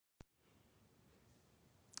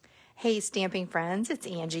Hey stamping friends, it's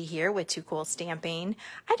Angie here with Too Cool Stamping.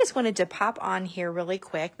 I just wanted to pop on here really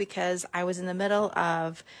quick because I was in the middle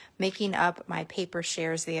of making up my paper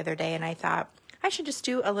shares the other day and I thought I should just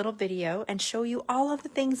do a little video and show you all of the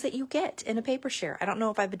things that you get in a paper share. I don't know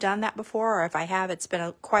if I've done that before or if I have, it's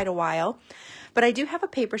been quite a while, but I do have a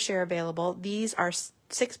paper share available. These are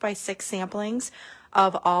 6x6 samplings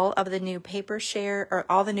of all of the new paper share or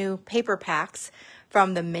all the new paper packs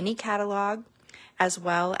from the mini catalog, as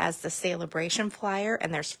well as the Sale-a-Bration flyer,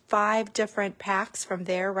 and there's 5 different packs from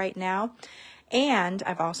there right now. And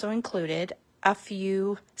I've also included a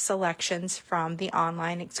few selections from the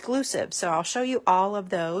online exclusive. So I'll show you all of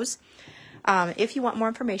those. If you want more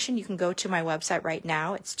information, you can go to my website right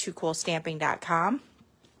now. It's toocoolstamping.com.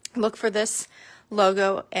 Look for this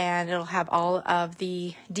logo and it'll have all of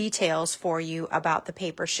the details for you about the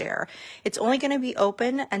paper share. It's only going to be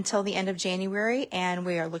open until the end of January, and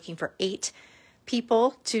we are looking for 8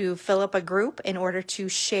 people to fill up a group in order to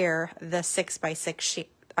share the 6x6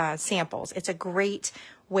 samples. It's a great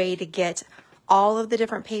way to get all of the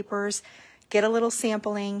different papers, get a little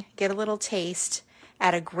sampling, get a little taste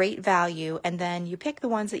at a great value, and then you pick the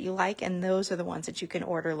ones that you like, and those are the ones that you can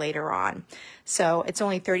order later on. So it's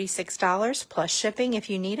only $36 plus shipping if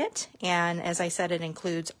you need it, and as I said, it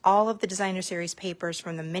includes all of the designer series papers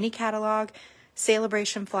from the mini catalog,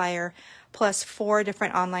 Sale-a-Bration flyer, plus 4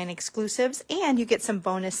 different online exclusives, and you get some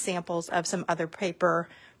bonus samples of some other paper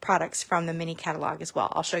products from the mini catalog as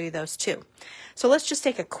well. I'll show you those too. So let's just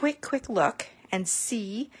take a quick look and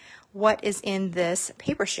see what is in this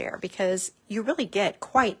paper share, because you really get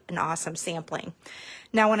quite an awesome sampling.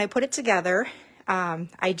 Now when I put it together,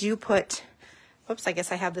 I do put, whoops, I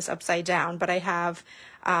guess I have this upside down, but I have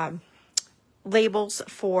labels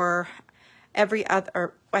for every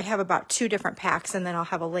other, I have about 2 different packs, and then I'll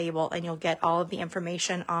have a label and you'll get all of the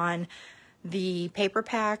information on the paper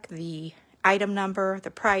pack, the item number,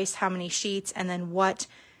 the price, how many sheets, and then what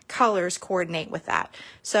colors coordinate with that.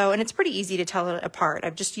 So, and it's pretty easy to tell it apart.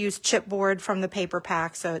 I've just used chipboard from the paper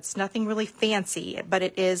pack, so it's nothing really fancy, but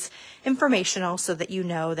it is informational so that you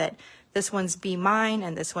know that this one's Be Mine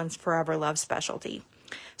and this one's Forever Love Specialty.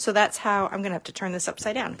 So that's how I'm gonna have to turn this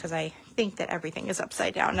upside down because I think that everything is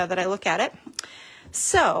upside down now that I look at it.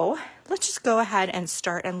 So let's just go ahead and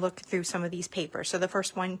start and look through some of these papers. So the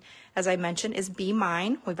first one, as I mentioned, is Be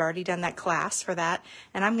Mine. We've already done that class for that,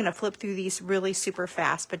 and I'm gonna flip through these really super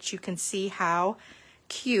fast, but you can see how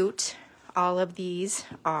cute all of these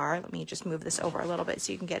are. Let me just move this over a little bit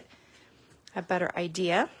so you can get a better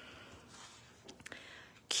idea.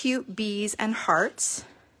 Cute bees and hearts.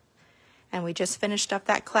 And we just finished up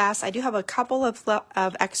that class. I do have a couple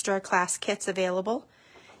of extra class kits available.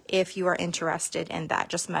 If you are interested in that,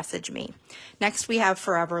 just message me. Next we have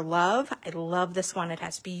Forever Love. I love this one. It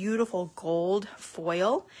has beautiful gold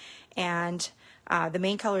foil, and the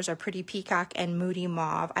main colors are Pretty Peacock and Moody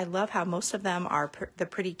Mauve. I love how most of them are the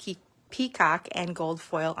Pretty Peacock and gold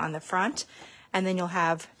foil on the front, and then you'll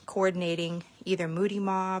have coordinating either Moody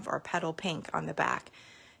Mauve or Petal Pink on the back.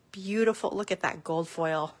 Beautiful. Look at that gold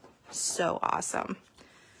foil. So awesome.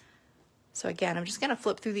 So again, I'm just going to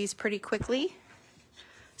flip through these pretty quickly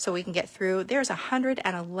so we can get through. There's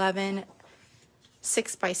 111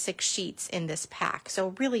 6x6 sheets in this pack. So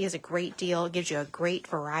it really is a great deal. It gives you a great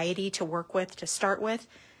variety to work with to start with.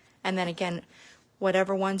 And then again,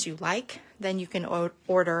 whatever ones you like, then you can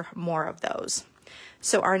order more of those.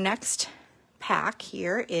 So our next pack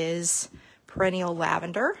here is Perennial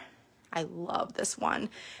Lavender. I love this one,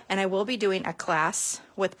 and I will be doing a class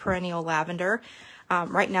with Perennial Lavender.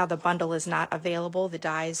 Right now the bundle is not available. The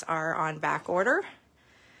dies are on back order,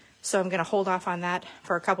 so I'm going to hold off on that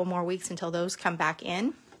for a couple more weeks until those come back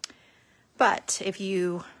in. But if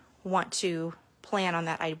you want to plan on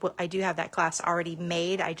that, I do have that class already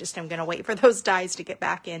made. I just am going to wait for those dies to get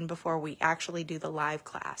back in before we actually do the live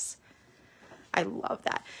class. I love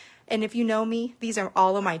that. And if you know me, these are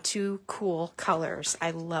all of my Too Cool colors.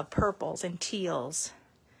 I love purples and teals.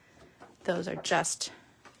 Those are just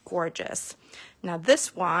gorgeous. Now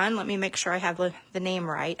this one, let me make sure I have the name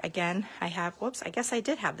right. Again, I have, whoops, I guess I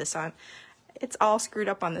did have this on. It's all screwed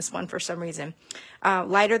up on this one for some reason.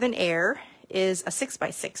 Lighter Than Air is a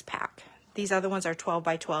 6x6 pack. These other ones are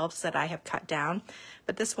 12x12s that I have cut down,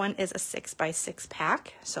 but this one is a 6x6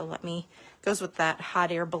 pack. So let me, goes with that hot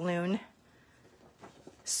air balloon.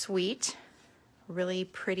 Sweet, really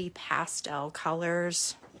pretty pastel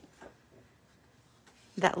colors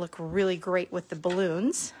that look really great with the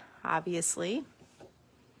balloons, obviously,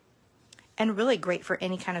 and really great for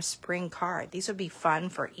any kind of spring card. These would be fun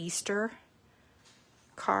for Easter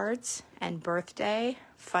cards and birthday,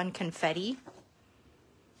 fun confetti.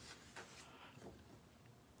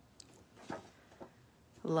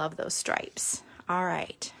 Love those stripes. All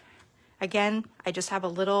right. Again, I just have a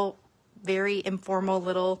little, very informal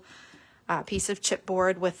little piece of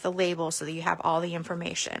chipboard with the label so that you have all the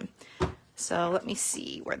information. So let me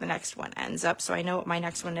see where the next one ends up so I know what my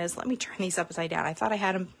next one is. Let me turn these upside down. I thought I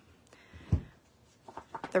had them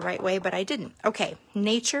the right way, but I didn't. Okay,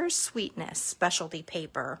 Nature's Sweetness specialty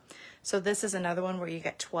paper. So this is another one where you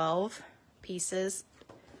get 12 pieces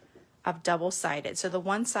of double-sided. So the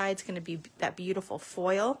one side's going to be that beautiful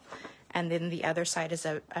foil, and then the other side is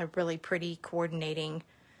a really pretty coordinating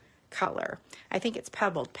color. I think it's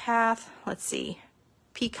Pebbled Path, let's see,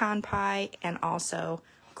 Pecan Pie, and also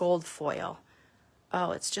gold foil.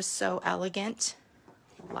 Oh, it's just so elegant.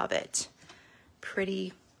 Love it.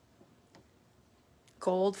 Pretty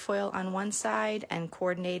gold foil on one side and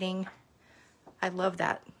coordinating. I love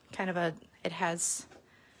that kind of a, it has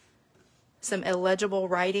some illegible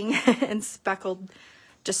writing and speckled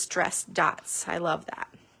distressed dots. I love that.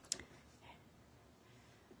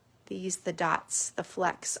 The dots, the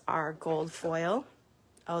flecks are gold foil.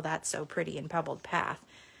 Oh, that's so pretty in Pebbled Path.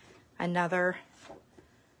 Another,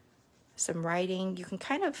 some writing.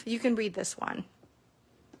 You can read this one,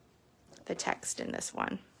 the text in this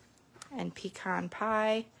one. And Pecan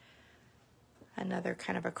Pie, another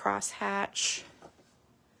kind of a crosshatch.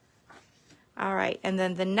 All right, and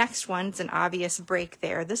then the next one's an obvious break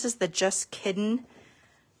there. This is the Just Kiddin'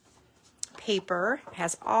 paper. It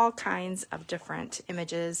has all kinds of different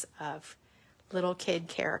images of little kid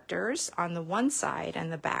characters on the one side,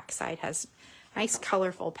 and the back side has nice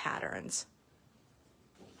colorful patterns.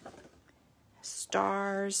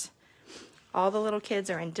 Stars. All the little kids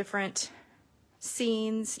are in different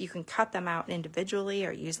scenes. You can cut them out individually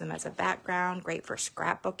or use them as a background. Great for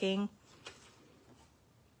scrapbooking.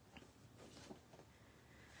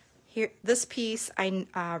 Here, this piece, I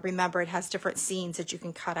remember it has different scenes that you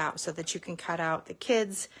can cut out so that you can cut out the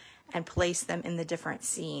kids and place them in the different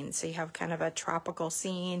scenes. So you have kind of a tropical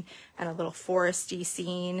scene and a little foresty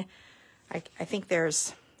scene. I think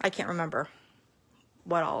there's, I can't remember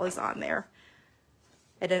what all is on there.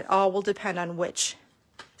 It all will depend on which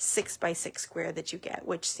 6x6 square that you get,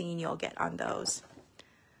 which scene you'll get on those.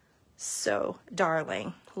 So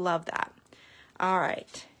darling, love that. All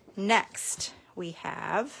right, next we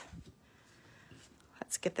have,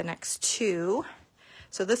 let's get the next two.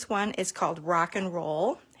 So this one is called Rock and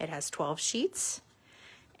Roll. It has 12 sheets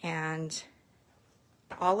and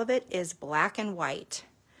all of it is black and white.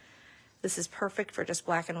 This is perfect for just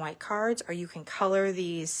black and white cards, or you can color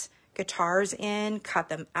these guitars in, cut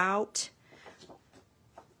them out.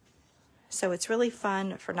 So it's really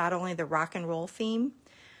fun for not only the rock and roll theme,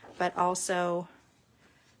 but also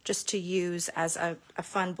just to use as a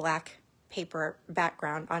fun black paper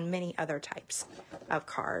background on many other types of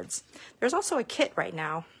cards. There's also a kit right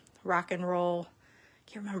now, Rock and Roll,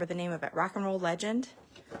 I can't remember the name of it, Rock and Roll Legend.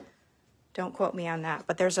 Don't quote me on that,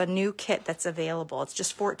 but there's a new kit that's available. It's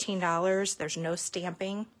just $14. There's no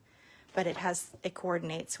stamping, but it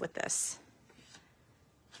coordinates with this.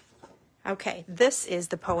 Okay, this is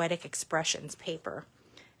the Poetic Expressions paper,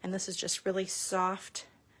 and this is just really soft,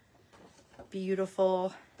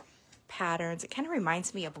 beautiful patterns. It kind of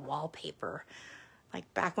reminds me of wallpaper.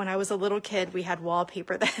 Like back when I was a little kid, we had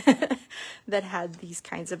wallpaper that had these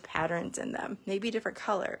kinds of patterns in them. Maybe different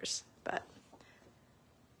colors, but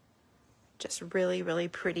just really, really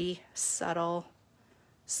pretty, subtle,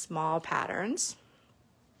 small patterns.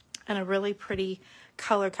 And a really pretty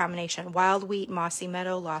color combination. Wild Wheat, Mossy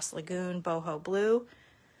Meadow, Lost Lagoon, Boho Blue,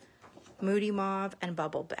 Moody Mauve, and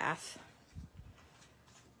Bubble Bath.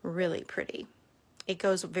 Really pretty. It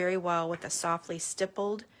goes very well with the softly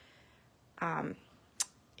stippled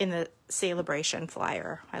in the Sale-a-Bration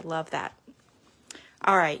flyer. I love that.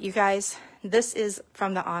 All right, you guys, this is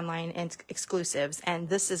from the online exclusives, and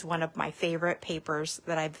this is one of my favorite papers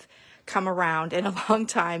that I've come around in a long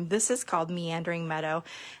time. This is called Meandering Meadow,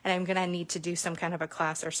 and I'm gonna need to do some kind of a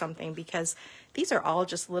class or something because these are all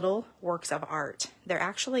just little works of art. They're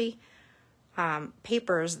actually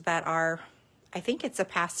papers that are, I think it's a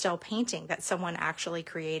pastel painting that someone actually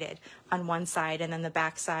created on one side, and then the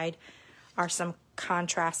back side are some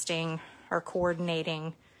contrasting or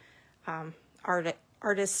coordinating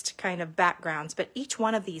artist kind of backgrounds. But each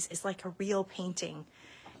one of these is like a real painting,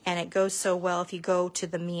 and it goes so well if you go to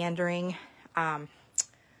the Meandering, I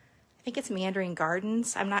think it's Meandering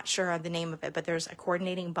Gardens. I'm not sure of the name of it, but there's a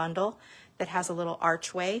coordinating bundle that has a little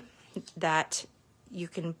archway that you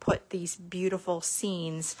can put these beautiful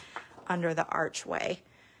scenes under the archway.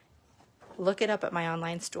 Look it up at my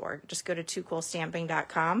online store. Just go to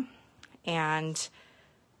toocoolstamping.com and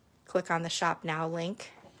click on the Shop Now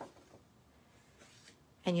link,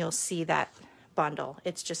 and you'll see that bundle.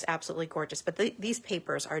 It's just absolutely gorgeous. But these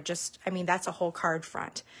papers are just, I mean, that's a whole card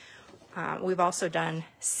front. We've also done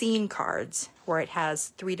scene cards where it has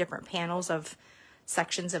 3 different panels of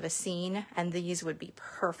sections of a scene, and these would be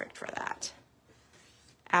perfect for that.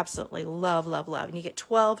 Absolutely love, love, love. And you get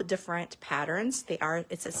 12 different patterns.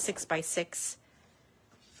 It's a 6x6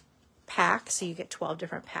 pack, so you get 12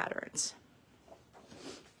 different patterns.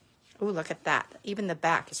 Ooh, look at that. Even the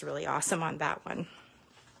back is really awesome on that one.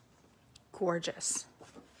 Gorgeous.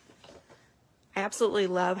 I absolutely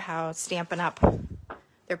love how Stampin' Up!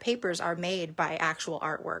 Their papers are made by actual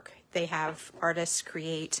artwork. They have artists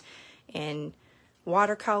create in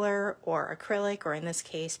watercolor or acrylic, or in this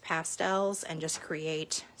case pastels, and just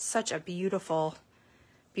create such a beautiful,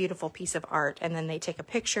 beautiful piece of art. And then they take a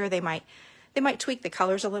picture. They might tweak the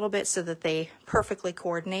colors a little bit so that they perfectly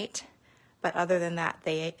coordinate, but other than that,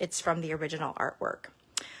 it's from the original artwork.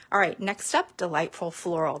 All right, next up, Delightful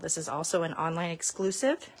Floral. This is also an online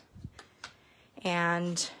exclusive,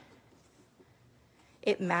 and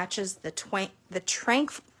it matches the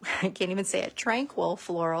I can't even say it, Tranquil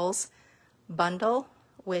Florals bundle,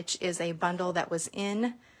 which is a bundle that was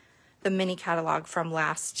in the mini catalog from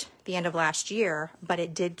the end of last year, but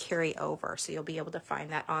it did carry over, so you'll be able to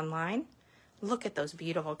find that online. Look at those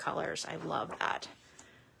beautiful colors. I love that.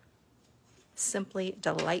 Simply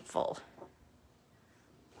delightful.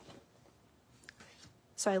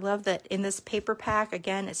 So I love that in this paper pack,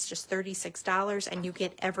 again, it's just $36, and you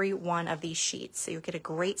get every one of these sheets. So you get a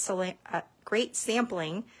great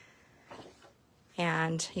sampling,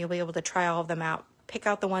 and you'll be able to try all of them out, pick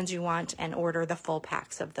out the ones you want, and order the full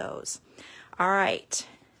packs of those. All right,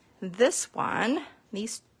 this one,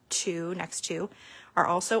 these next two, are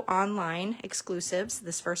also online exclusives.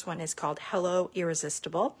 This first one is called Hello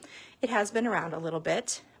Irresistible. It has been around a little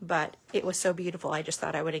bit, but it was so beautiful, I just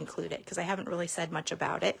thought I would include it because I haven't really said much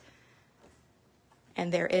about it.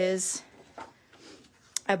 And there is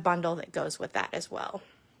a bundle that goes with that as well.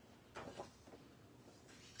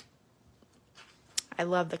 I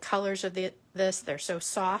love the colors of this. They're so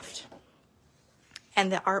soft. And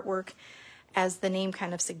the artwork, as the name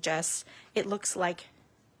kind of suggests, it looks like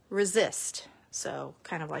resist. So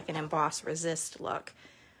kind of like an emboss resist look,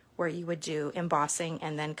 where you would do embossing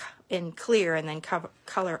and then in clear and then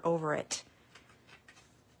color over it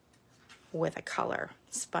with a color,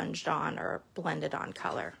 sponged on or blended on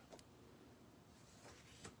color.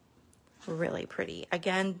 Really pretty.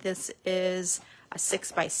 Again, this is a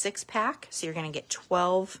 6x6 pack, so you're going to get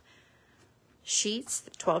 12 sheets,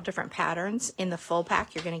 12 different patterns. In the full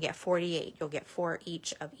pack, you're going to get 48. You'll get 4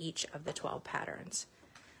 each of the 12 patterns.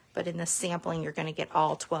 But in the sampling, you're going to get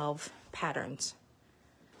all 12 patterns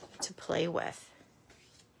to play with.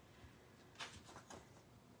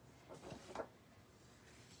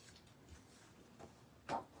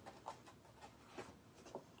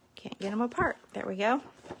 Can't get them apart. There we go.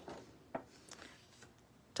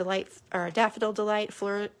 Daffodil Delight,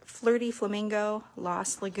 Flirty Flamingo,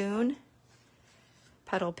 Lost Lagoon,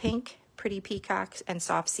 Petal Pink, Pretty Peacocks, and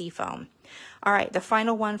Soft Sea Foam. All right, the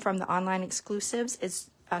final one from the online exclusives is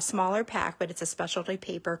a smaller pack, but it's a specialty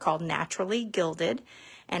paper called Naturally Gilded,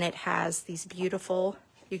 and it has these beautiful,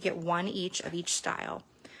 you get 1 each of each style,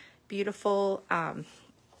 beautiful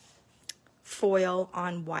foil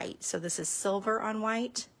on white. So this is silver on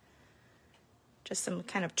white, just some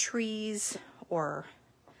kind of trees or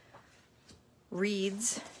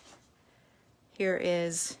reeds. Here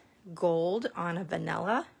is gold on a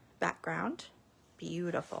vanilla background,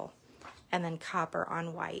 beautiful, and then copper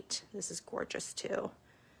on white. This is gorgeous too.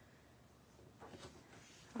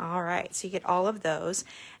 All right, so you get all of those.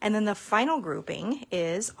 And then the final grouping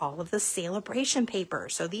is all of the Sale-a-Bration paper.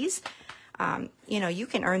 So these, you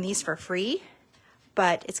can earn these for free,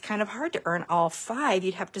 but it's kind of hard to earn all 5.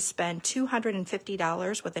 You'd have to spend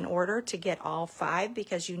 $250 with an order to get all 5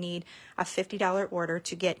 because you need a $50 order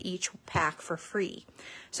to get each pack for free.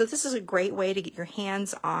 So this is a great way to get your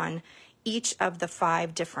hands on each of the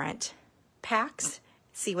 5 different packs,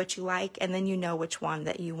 see what you like, and then you know which one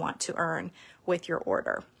that you want to earn with your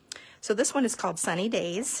order. So this one is called Sunny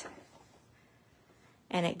Days,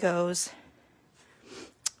 and it goes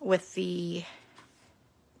with the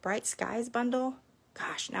Bright Skies bundle.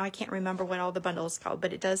 Gosh, now I can't remember what all the bundle is called,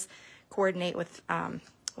 but it does coordinate with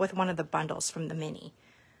one of the bundles from the mini.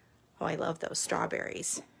 Oh, I love those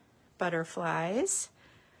strawberries. Butterflies,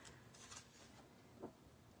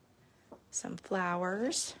 some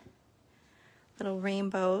flowers, little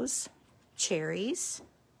rainbows, cherries,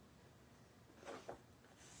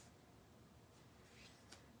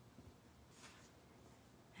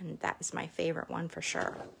 and that is my favorite one for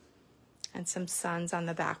sure. and some suns on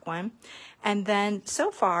the back one. And then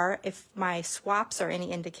so far, if my swaps are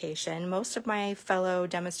any indication, most of my fellow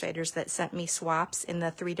demonstrators that sent me swaps in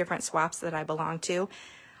the 3 different swaps that I belong to,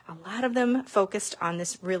 a lot of them focused on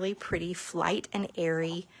this really pretty Flight and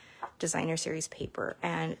Airy designer series paper.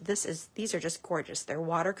 And these are just gorgeous. They're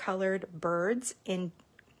watercolored birds in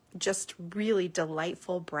just really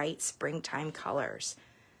delightful, bright springtime colors.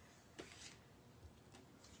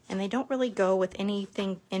 And they don't really go with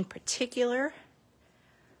anything in particular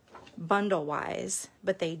bundle-wise,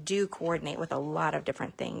 but they do coordinate with a lot of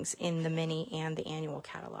different things in the mini and the annual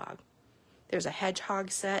catalog. There's a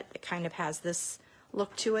hedgehog set that kind of has this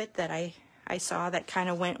look to it that I saw that kind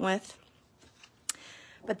of went with.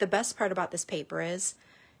 But the best part about this paper is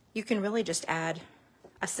you can really just add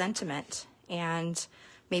a sentiment and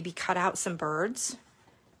maybe cut out some birds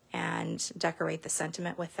and decorate the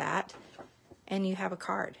sentiment with that, and you have a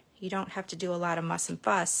card. You don't have to do a lot of muss and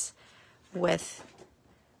fuss with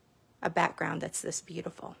a background that's this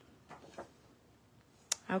beautiful.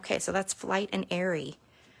 Okay, so that's Flight and Airy.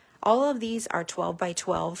 All of these are 12 by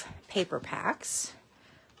 12 paper packs.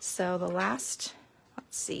 So the last,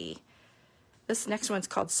 let's see, this next one's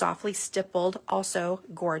called Softly Stippled, also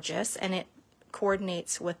gorgeous, and it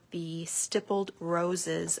coordinates with the Stippled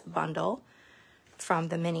Roses bundle from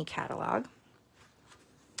the mini catalog.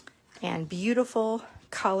 And beautiful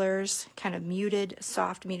colors, kind of muted,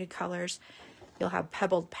 soft muted colors. You'll have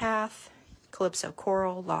Pebbled Path, Calypso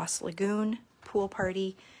Coral, Lost Lagoon, Pool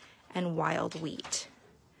Party, and Wild Wheat.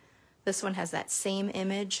 This one has that same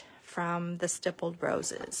image from the Stippled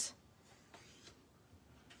Roses.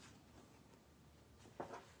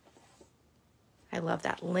 I love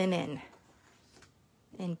that linen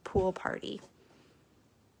in Pool Party.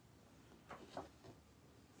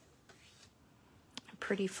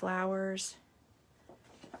 Pretty flowers.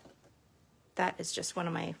 That is just one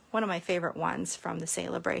of my favorite ones from the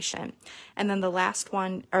Sale-a-Bration. And then the last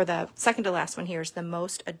one, or the second to last one here, is the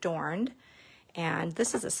Most Adorned. And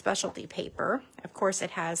this is a specialty paper. Of course,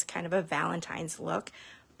 it has kind of a Valentine's look,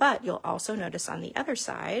 but you'll also notice on the other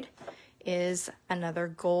side is another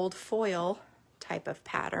gold foil type of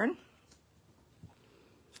pattern.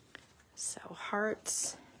 So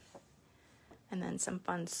hearts, and then some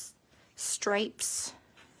fun stripes.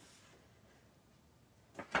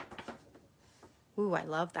 Ooh, I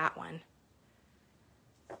love that one.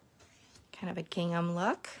 Kind of a gingham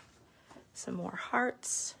look. Some more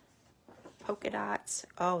hearts, polka dots.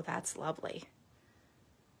 Oh, that's lovely.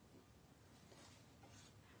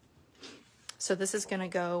 So this is going to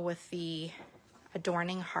go with the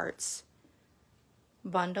Adorning Hearts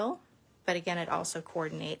bundle, but again, it also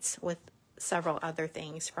coordinates with several other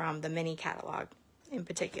things from the mini catalog in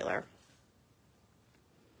particular.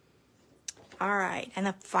 All right, and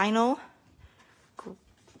the final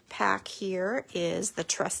pack here is the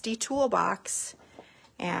trusty toolbox.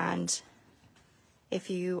 And if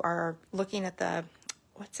you are looking at the,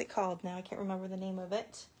 what's it called now? I can't remember the name of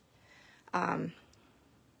it.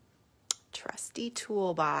 Trusty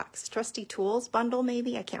toolbox, trusty tools bundle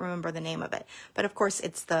maybe. I can't remember the name of it. But of course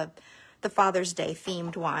it's the Father's Day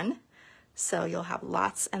themed one. So you'll have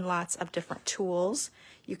lots and lots of different tools.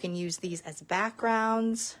 You can use these as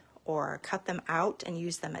backgrounds or cut them out and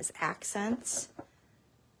use them as accents.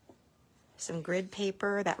 Some grid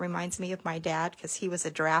paper. That reminds me of my dad because he was a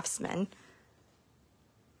draftsman.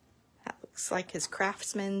 That looks like his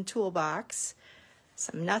craftsman toolbox.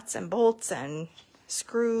 Some nuts and bolts and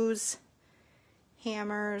screws,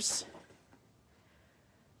 hammers,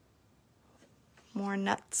 more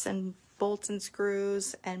nuts and bolts and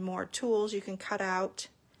screws, and more tools you can cut out.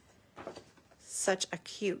 Such a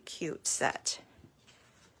cute, cute set.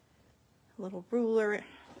 A little ruler,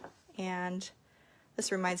 and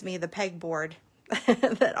this reminds me of the pegboard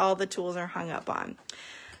that all the tools are hung up on.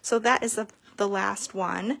 So that is the last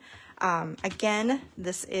one. Again,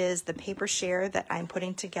 this is the paper share that I'm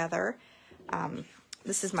putting together.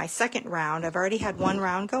 This is my second round. I've already had one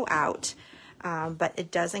round go out, but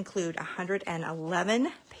it does include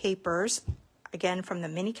 111 papers, again from the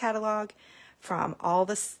mini catalog, from all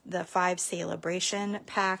the 5 Sale-a-Bration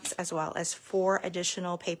packs, as well as 4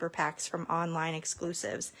 additional paper packs from online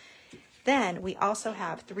exclusives. Then we also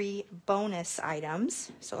have 3 bonus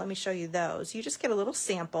items. So let me show you those. You just get a little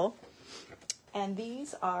sample. And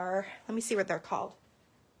these are, let me see what they're called.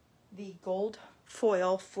 The gold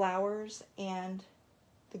foil flowers and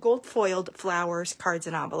the gold foiled flowers cards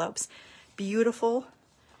and envelopes. Beautiful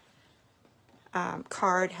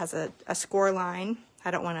card, has a score line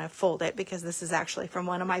I don't want to fold it because this is actually from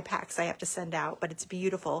one of my packs I have to send out, but it's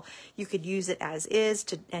beautiful. You could use it as is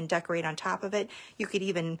and decorate on top of it. You could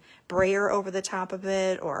even brayer over the top of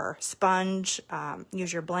it or sponge,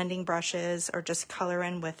 use your blending brushes or just color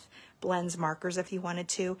in with blends markers if you wanted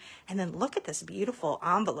to. And then look at this beautiful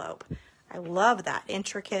envelope. I love that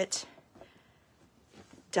intricate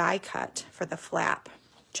die cut for the flap.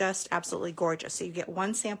 Just absolutely gorgeous. So you get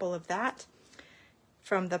one sample of that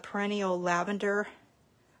from the Perennial Lavender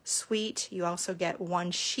Suite. You also get one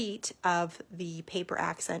sheet of the paper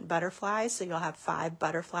accent butterflies. So you'll have 5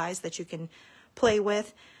 butterflies that you can play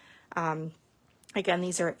with. Again,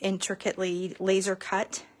 these are intricately laser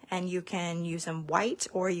cut, and you can use them white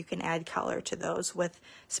or you can add color to those with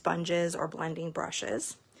sponges or blending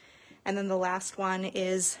brushes. And then the last one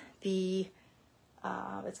is the,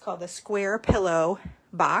 it's called the Square Pillow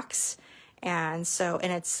Box. And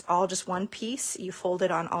it's all just one piece. You fold it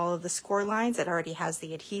on all of the score lines. It already has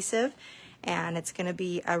the adhesive, and it's going to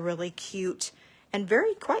be a really cute and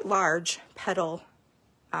quite large petal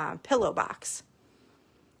pillow box.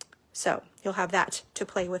 So you'll have that to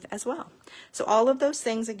play with as well. So all of those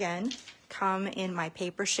things, again, come in my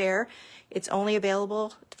paper share. It's only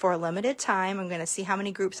available for a limited time. I'm going to see how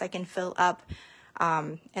many groups I can fill up.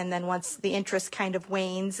 And then once the interest kind of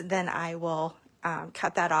wanes, then I will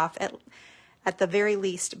cut that off at the very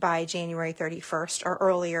least by January 31st or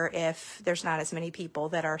earlier if there's not as many people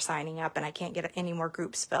that are signing up and I can't get any more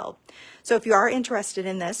groups filled. So if you are interested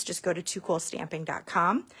in this, just go to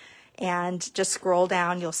toocoolstamping.com and just scroll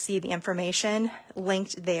down. You'll see the information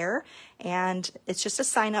linked there, and it's just a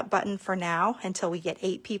sign up button for now until we get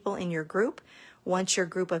 8 people in your group. Once your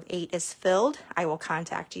group of 8 is filled, I will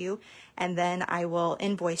contact you, and then I will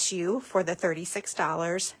invoice you for the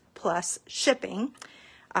 $36 plus shipping.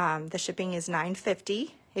 The shipping is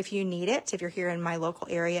 $9.50 if you need it. If you're here in my local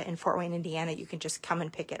area in Fort Wayne, Indiana, you can just come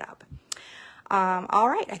and pick it up. All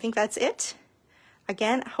right, I think that's it.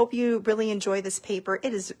 Again, I hope you really enjoy this paper.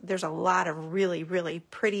 There's a lot of really, really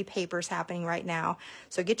pretty papers happening right now.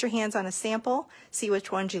 So get your hands on a sample, see which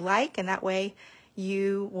ones you like, and that way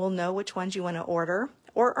you will know which ones you want to order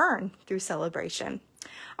or earn through Sale-a-Bration.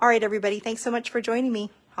 All right, everybody, thanks so much for joining me.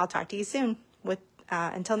 I'll talk to you soon.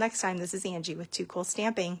 Until next time, this is Angie with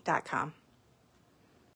toocoolstamping.com.